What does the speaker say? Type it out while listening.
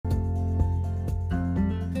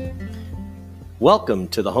Welcome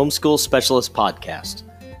to the Homeschool Specialist Podcast.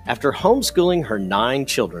 After homeschooling her 9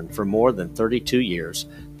 children for more than 32 years,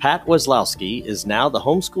 Pat Weslowski is now the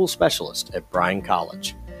homeschool specialist at Bryan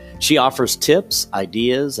College. She offers tips,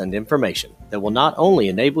 ideas, and information that will not only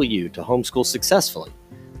enable you to homeschool successfully,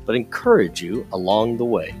 but encourage you along the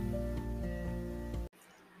way.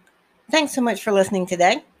 Thanks so much for listening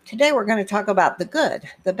today. Today we're going to talk about the good,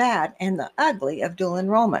 the bad, and the ugly of dual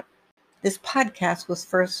enrollment. This podcast was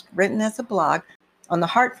first written as a blog on the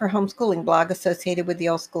Heart for Homeschooling blog associated with the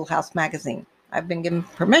Old Schoolhouse magazine. I've been given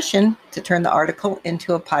permission to turn the article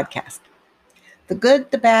into a podcast. The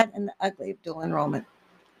good, the bad, and the ugly of dual enrollment.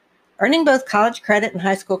 Earning both college credit and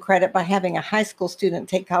high school credit by having a high school student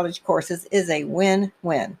take college courses is a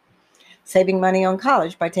win-win. Saving money on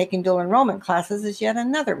college by taking dual enrollment classes is yet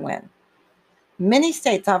another win. Many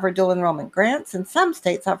states offer dual enrollment grants, and some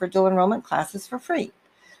states offer dual enrollment classes for free.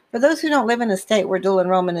 For those who don't live in a state where dual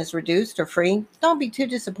enrollment is reduced or free, don't be too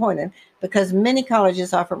disappointed because many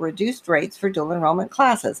colleges offer reduced rates for dual enrollment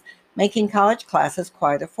classes, making college classes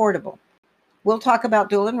quite affordable. We'll talk about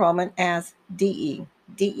dual enrollment as DE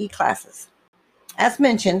classes. As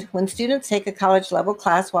mentioned, when students take a college level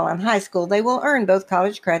class while in high school, they will earn both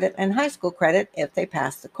college credit and high school credit if they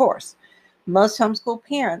pass the course. Most homeschool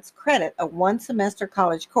parents credit a one-semester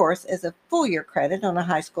college course as a full year credit on a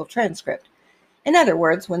high school transcript. In other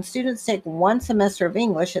words, when students take one semester of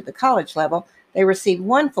English at the college level, they receive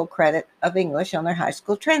one full credit of English on their high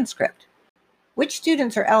school transcript. Which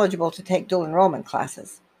students are eligible to take dual enrollment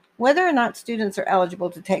classes? Whether or not students are eligible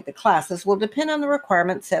to take the classes will depend on the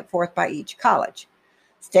requirements set forth by each college.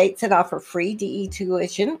 States that offer free DE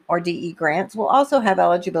tuition or DE grants will also have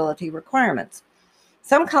eligibility requirements.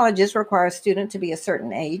 Some colleges require a student to be a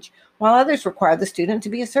certain age, while others require the student to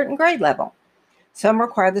be a certain grade level. Some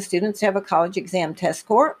require the students to have a college exam test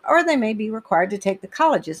score, or they may be required to take the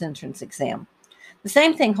college's entrance exam. The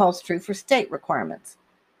same thing holds true for state requirements.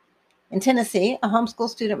 In Tennessee, a homeschool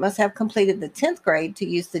student must have completed the 10th grade to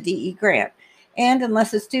use the DE grant, and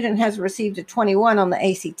unless a student has received a 21 on the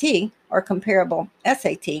ACT or comparable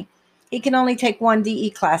SAT, he can only take one DE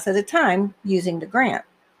class at a time using the grant.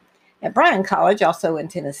 At Bryan College, also in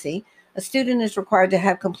Tennessee, a student is required to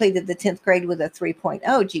have completed the 10th grade with a 3.0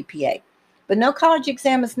 GPA. But no college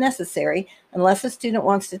exam is necessary unless a student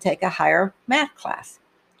wants to take a higher math class.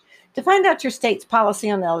 To find out your state's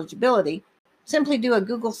policy on eligibility, simply do a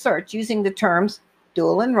Google search using the terms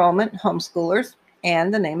dual enrollment, homeschoolers,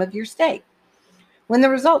 and the name of your state. When the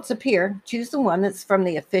results appear, choose the one that's from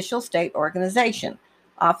the official state organization.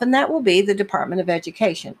 Often that will be the Department of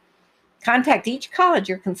Education. Contact each college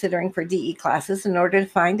you're considering for DE classes in order to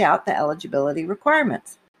find out the eligibility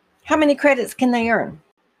requirements. How many credits can they earn?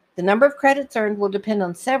 The number of credits earned will depend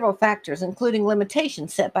on several factors, including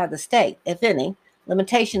limitations set by the state, if any,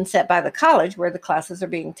 limitations set by the college where the classes are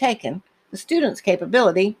being taken, the student's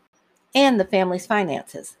capability, and the family's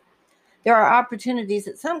finances. There are opportunities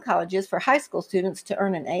at some colleges for high school students to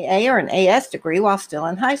earn an AA or an AS degree while still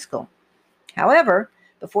in high school. However,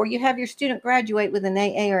 before you have your student graduate with an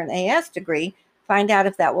AA or an AS degree, find out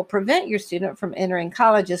if that will prevent your student from entering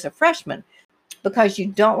college as a freshman, because you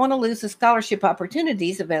don't want to lose the scholarship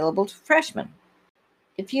opportunities available to freshmen.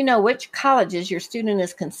 If you know which colleges your student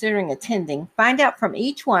is considering attending, find out from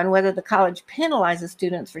each one whether the college penalizes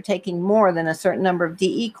students for taking more than a certain number of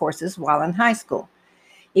DE courses while in high school.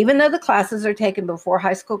 Even though the classes are taken before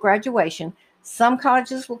high school graduation, some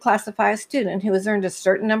colleges will classify a student who has earned a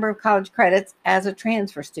certain number of college credits as a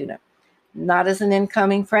transfer student, not as an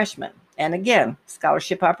incoming freshman. And again,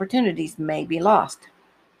 scholarship opportunities may be lost.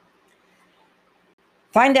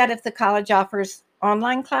 Find out if the college offers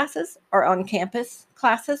online classes or on-campus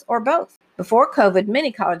classes or both. Before COVID,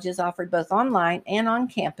 many colleges offered both online and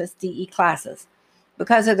on-campus DE classes.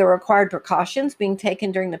 Because of the required precautions being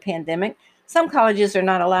taken during the pandemic, some colleges are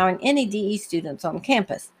not allowing any DE students on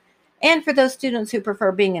campus. And for those students who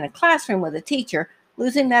prefer being in a classroom with a teacher,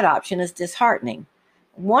 losing that option is disheartening.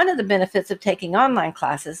 One of the benefits of taking online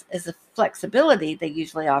classes is the flexibility they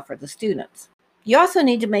usually offer the students. You also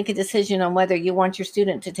need to make a decision on whether you want your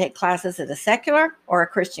student to take classes at a secular or a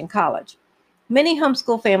Christian college. Many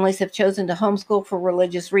homeschool families have chosen to homeschool for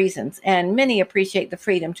religious reasons, and many appreciate the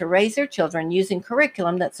freedom to raise their children using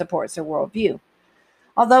curriculum that supports their worldview.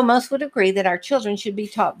 Although most would agree that our children should be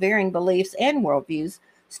taught varying beliefs and worldviews,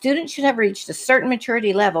 students should have reached a certain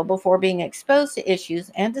maturity level before being exposed to issues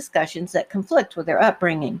and discussions that conflict with their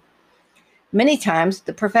upbringing. Many times,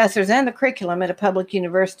 the professors and the curriculum at a public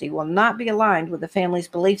university will not be aligned with the family's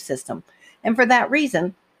belief system, and for that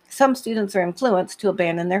reason, some students are influenced to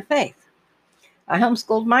abandon their faith. I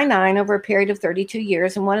homeschooled my 9 over a period of 32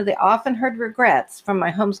 years, and one of the often heard regrets from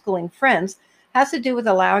my homeschooling friends has to do with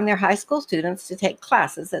allowing their high school students to take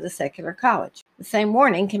classes at a secular college. The same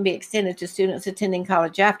warning can be extended to students attending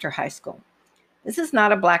college after high school. This is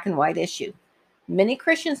not a black and white issue. Many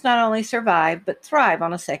Christians not only survive, but thrive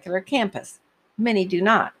on a secular campus. Many do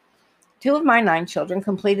not. 2 of my 9 children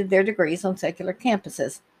completed their degrees on secular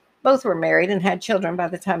campuses. Both were married and had children by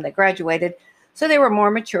the time they graduated, so they were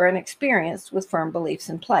more mature and experienced with firm beliefs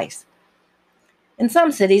in place. In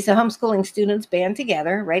some cities, the homeschooling students band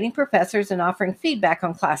together, rating professors and offering feedback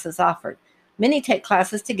on classes offered. Many take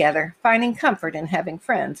classes together, finding comfort in having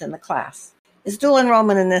friends in the class. Is dual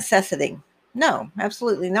enrollment a necessity? No,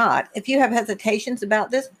 absolutely not. If you have hesitations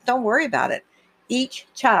about this, don't worry about it. Each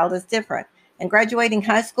child is different, and graduating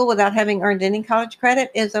high school without having earned any college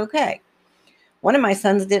credit is okay. One of my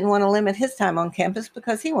sons didn't want to limit his time on campus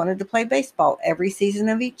because he wanted to play baseball every season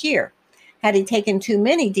of each year. Had he taken too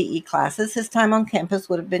many DE classes, his time on campus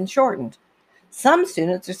would have been shortened. Some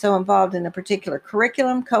students are so involved in a particular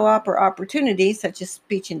curriculum, co-op, or opportunity, such as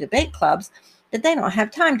speech and debate clubs, that they don't have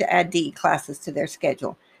time to add DE classes to their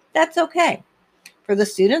schedule. That's okay. For the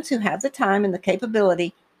students who have the time and the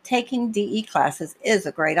capability, taking DE classes is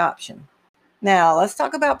a great option. Now, let's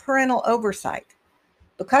talk about parental oversight.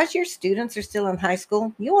 Because your students are still in high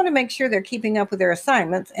school, you want to make sure they're keeping up with their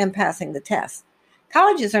assignments and passing the tests.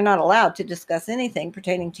 Colleges are not allowed to discuss anything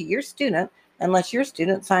pertaining to your student unless your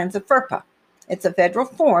student signs a FERPA. It's a federal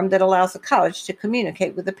form that allows the college to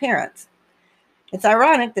communicate with the parents. It's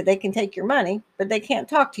ironic that they can take your money, but they can't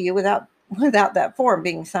talk to you without that form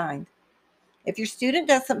being signed. If your student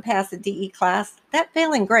doesn't pass a DE class, that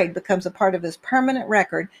failing grade becomes a part of his permanent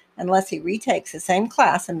record unless he retakes the same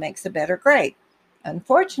class and makes a better grade.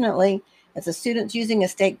 Unfortunately, if the student's using a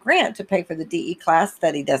state grant to pay for the DE class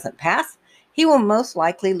that he doesn't pass, he will most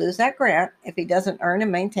likely lose that grant if he doesn't earn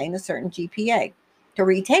and maintain a certain GPA. To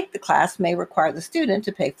retake the class may require the student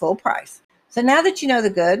to pay full price. So now that you know the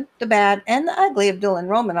good, the bad, and the ugly of dual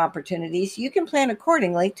enrollment opportunities, you can plan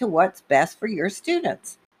accordingly to what's best for your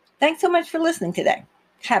students. Thanks so much for listening today.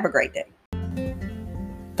 Have a great day.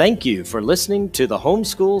 Thank you for listening to the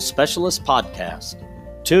Homeschool Specialist Podcast.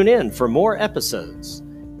 Tune in for more episodes.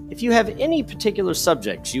 If you have any particular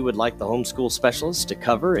subjects you would like the Homeschool Specialist to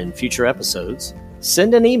cover in future episodes,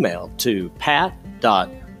 send an email to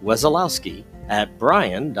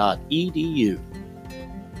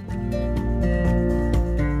pat.wesolowski@bryan.edu.